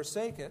it and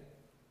forsake it,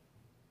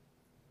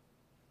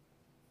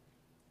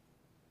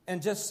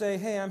 and just say,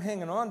 hey, I'm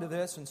hanging on to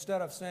this,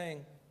 instead of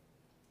saying,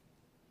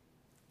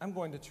 I'm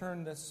going to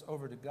turn this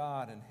over to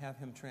God and have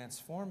Him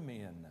transform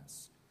me in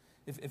this.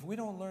 If we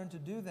don't learn to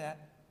do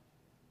that,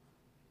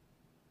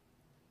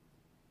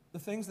 the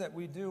things that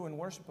we do in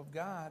worship of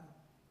God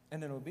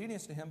and in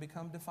obedience to Him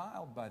become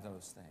defiled by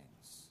those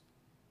things.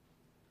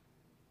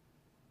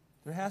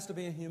 There has to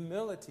be a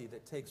humility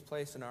that takes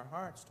place in our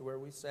hearts to where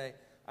we say,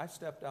 I've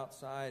stepped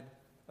outside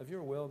of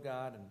your will,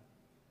 God, and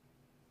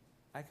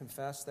I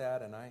confess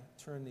that and I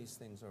turn these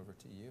things over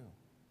to you.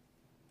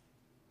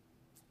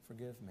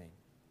 Forgive me.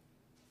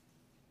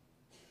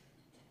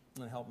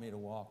 And help me to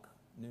walk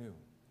new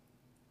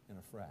and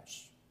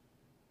afresh.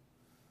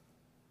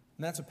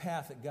 And that's a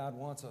path that God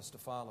wants us to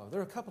follow. There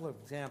are a couple of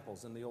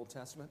examples in the Old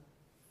Testament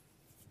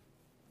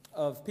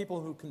of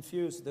people who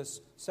confuse this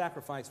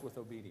sacrifice with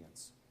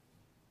obedience.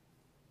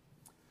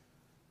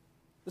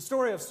 The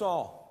story of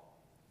Saul.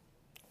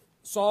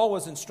 Saul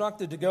was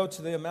instructed to go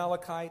to the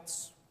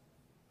Amalekites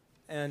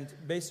and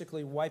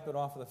basically wipe it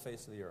off of the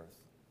face of the earth.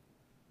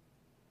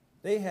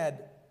 They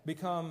had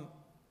become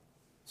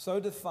so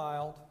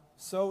defiled,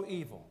 so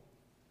evil,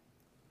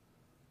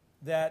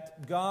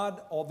 that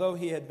God, although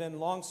He had been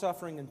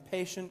long-suffering and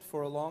patient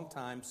for a long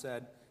time,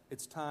 said,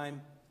 it's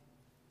time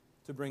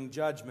to bring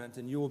judgment,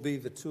 and you will be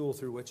the tool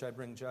through which I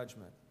bring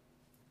judgment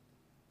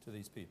to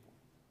these people.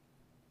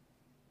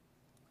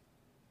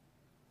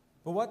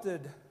 But what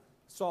did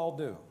Saul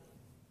do?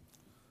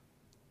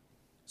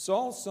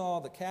 Saul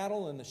saw the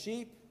cattle and the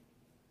sheep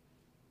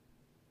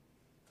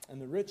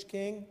and the rich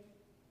king,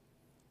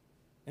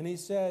 and he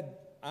said,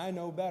 I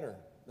know better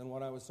than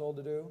what I was told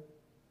to do.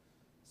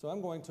 so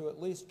I'm going to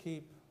at least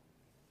keep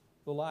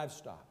the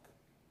livestock.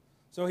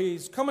 So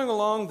he's coming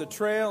along the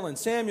trail, and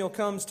Samuel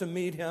comes to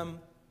meet him.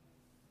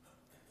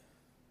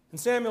 And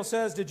Samuel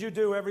says, "Did you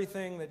do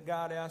everything that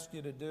God asked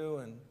you to do?"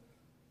 And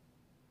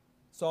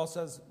Saul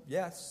says,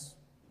 "Yes."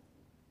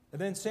 And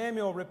then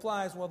Samuel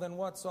replies, "Well, then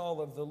what's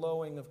all of the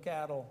lowing of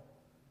cattle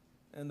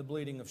and the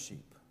bleating of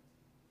sheep?"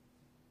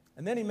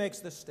 And then he makes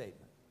this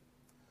statement.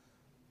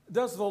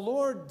 Does the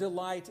Lord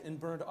delight in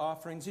burnt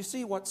offerings? You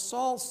see, what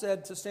Saul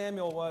said to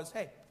Samuel was,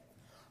 "Hey,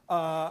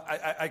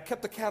 I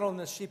kept the cattle and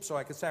the sheep so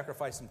I could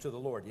sacrifice them to the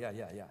Lord."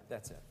 Yeah,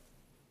 that's it.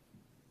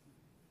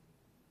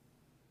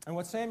 And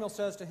what Samuel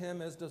says to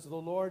him is, does the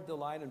Lord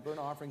delight in burnt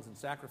offerings and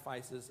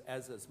sacrifices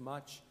as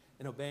much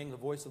in obeying the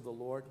voice of the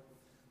Lord?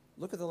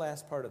 Look at the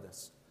last part of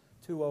this.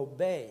 To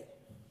obey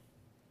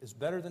is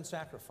better than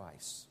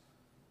sacrifice,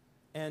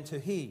 and to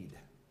heed,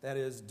 that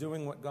is,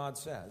 doing what God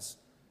says,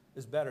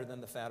 is better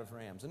than the fat of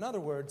rams. In other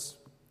words,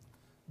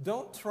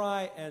 don't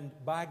try and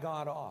buy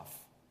God off.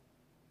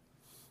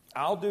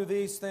 I'll do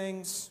these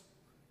things,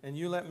 and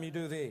you let me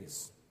do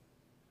these.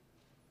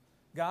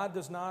 God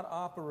does not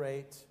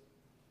operate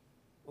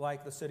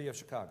like the city of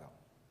Chicago.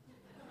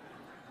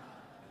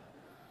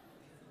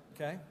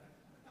 Okay?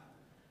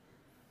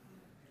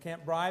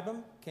 Can't bribe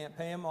him, can't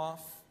pay him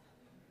off.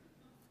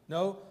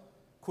 No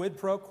quid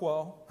pro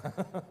quo.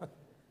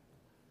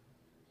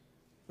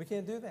 We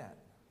can't do that.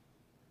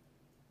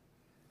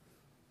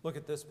 Look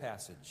at this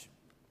passage.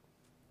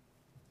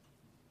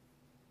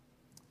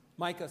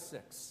 Micah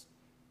 6.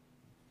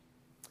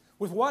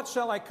 With what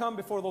shall I come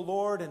before the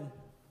Lord and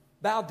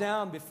bow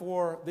down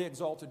before the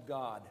exalted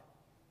God?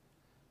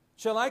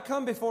 Shall I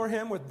come before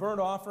him with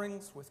burnt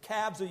offerings, with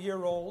calves a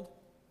year old?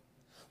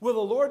 Will the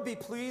Lord be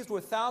pleased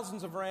with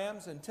thousands of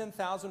rams and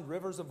 10,000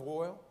 rivers of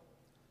oil?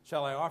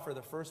 Shall I offer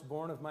the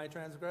firstborn of my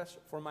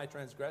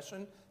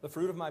transgression, the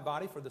fruit of my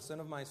body for the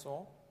sin of my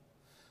soul?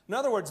 In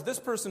other words, this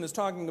person is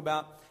talking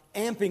about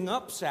amping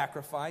up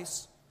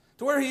sacrifice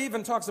to where he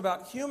even talks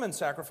about human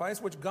sacrifice,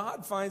 which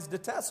God finds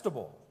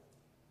detestable.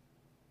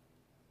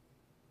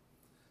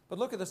 But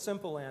look at the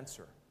simple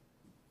answer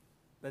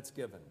that's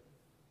given.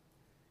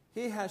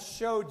 He has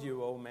showed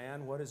you, O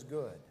man, what is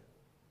good.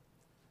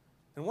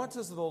 And what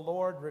does the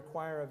Lord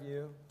require of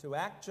you? To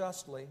act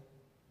justly,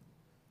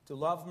 to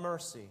love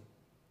mercy,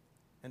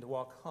 and to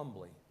walk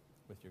humbly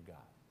with your God.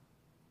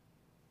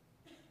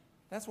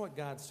 That's what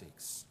God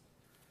seeks.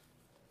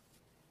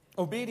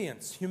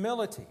 Obedience,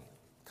 humility,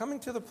 coming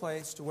to the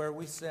place to where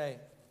we say,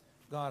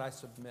 God, I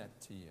submit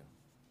to you.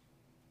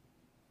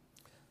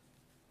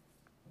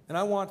 And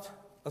I want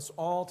us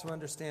all to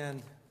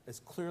understand as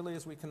clearly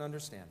as we can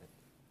understand it,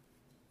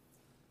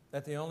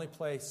 that the only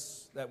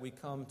place that we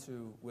come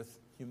to with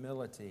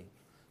humility,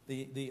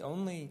 the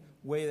only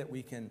way that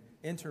we can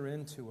enter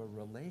into a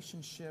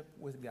relationship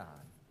with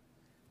God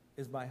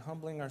is by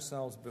humbling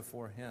ourselves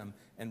before Him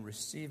and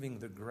receiving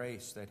the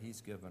grace that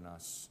He's given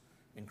us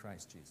in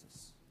Christ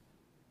Jesus.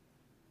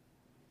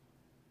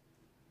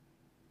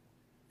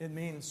 It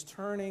means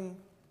turning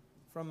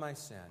from my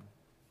sin,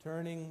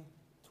 turning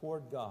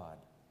toward God,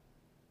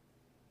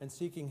 and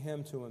seeking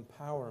Him to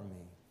empower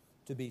me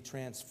to be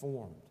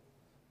transformed,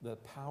 the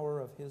power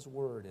of His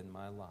Word in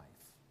my life.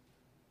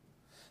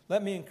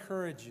 Let me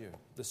encourage you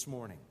this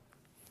morning.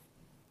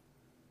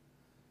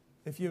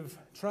 If you've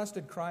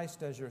trusted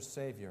Christ as your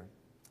Savior,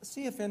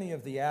 see if any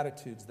of the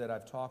attitudes that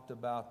I've talked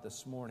about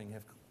this morning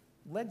have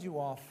led you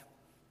off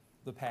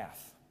the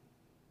path,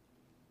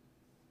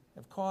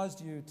 have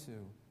caused you to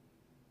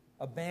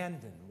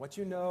abandon what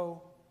you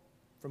know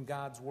from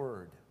God's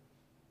Word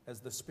as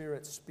the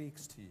Spirit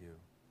speaks to you.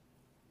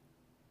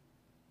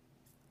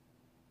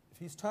 If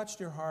He's touched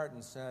your heart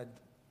and said,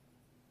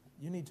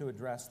 you need to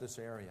address this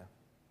area,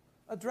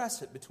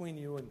 address it between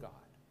you and God.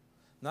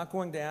 I'm not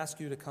going to ask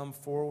you to come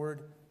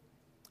forward.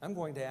 I'm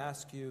going to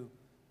ask you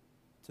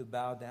to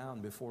bow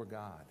down before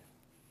God.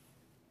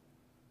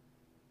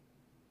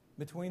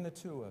 Between the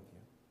two of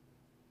you,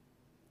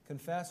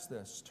 confess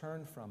this,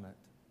 turn from it,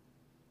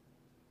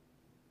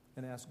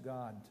 and ask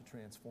God to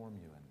transform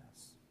you in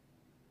this.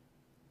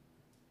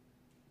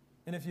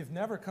 And if you've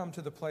never come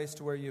to the place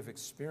to where you've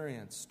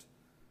experienced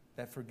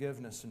that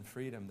forgiveness and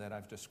freedom that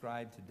I've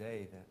described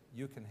today that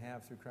you can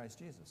have through Christ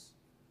Jesus,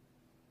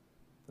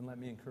 then let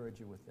me encourage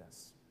you with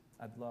this.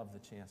 I'd love the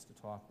chance to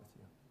talk with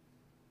you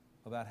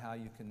about how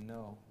you can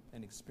know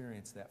and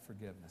experience that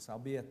forgiveness. I'll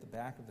be at the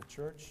back of the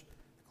church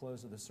at the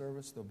close of the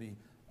service. There'll be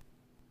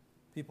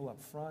people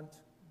up front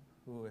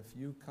who, if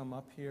you come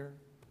up here,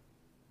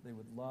 they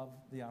would love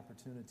the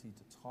opportunity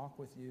to talk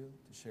with you,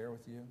 to share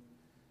with you.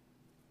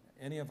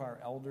 Any of our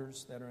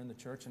elders that are in the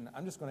church, and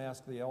I'm just going to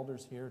ask the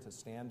elders here to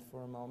stand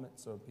for a moment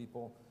so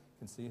people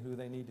can see who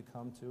they need to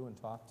come to and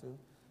talk to.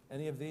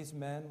 Any of these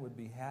men would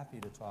be happy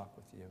to talk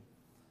with you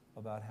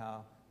about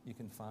how you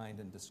can find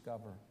and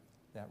discover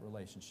that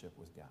relationship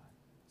with God.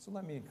 So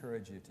let me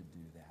encourage you to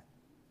do that.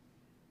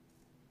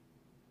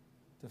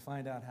 To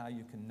find out how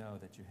you can know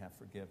that you have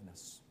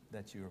forgiveness,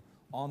 that you're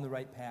on the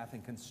right path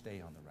and can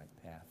stay on the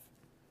right path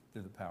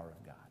through the power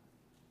of God.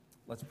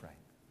 Let's pray.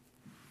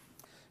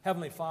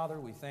 Heavenly Father,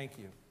 we thank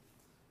you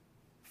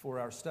for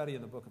our study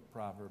of the book of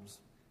Proverbs.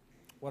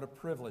 What a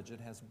privilege it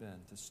has been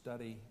to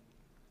study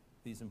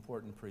these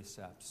important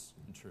precepts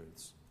and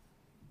truths.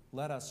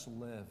 Let us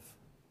live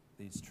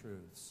these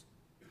truths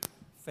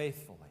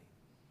faithfully.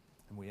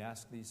 And we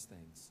ask these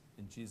things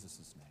in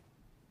Jesus' name.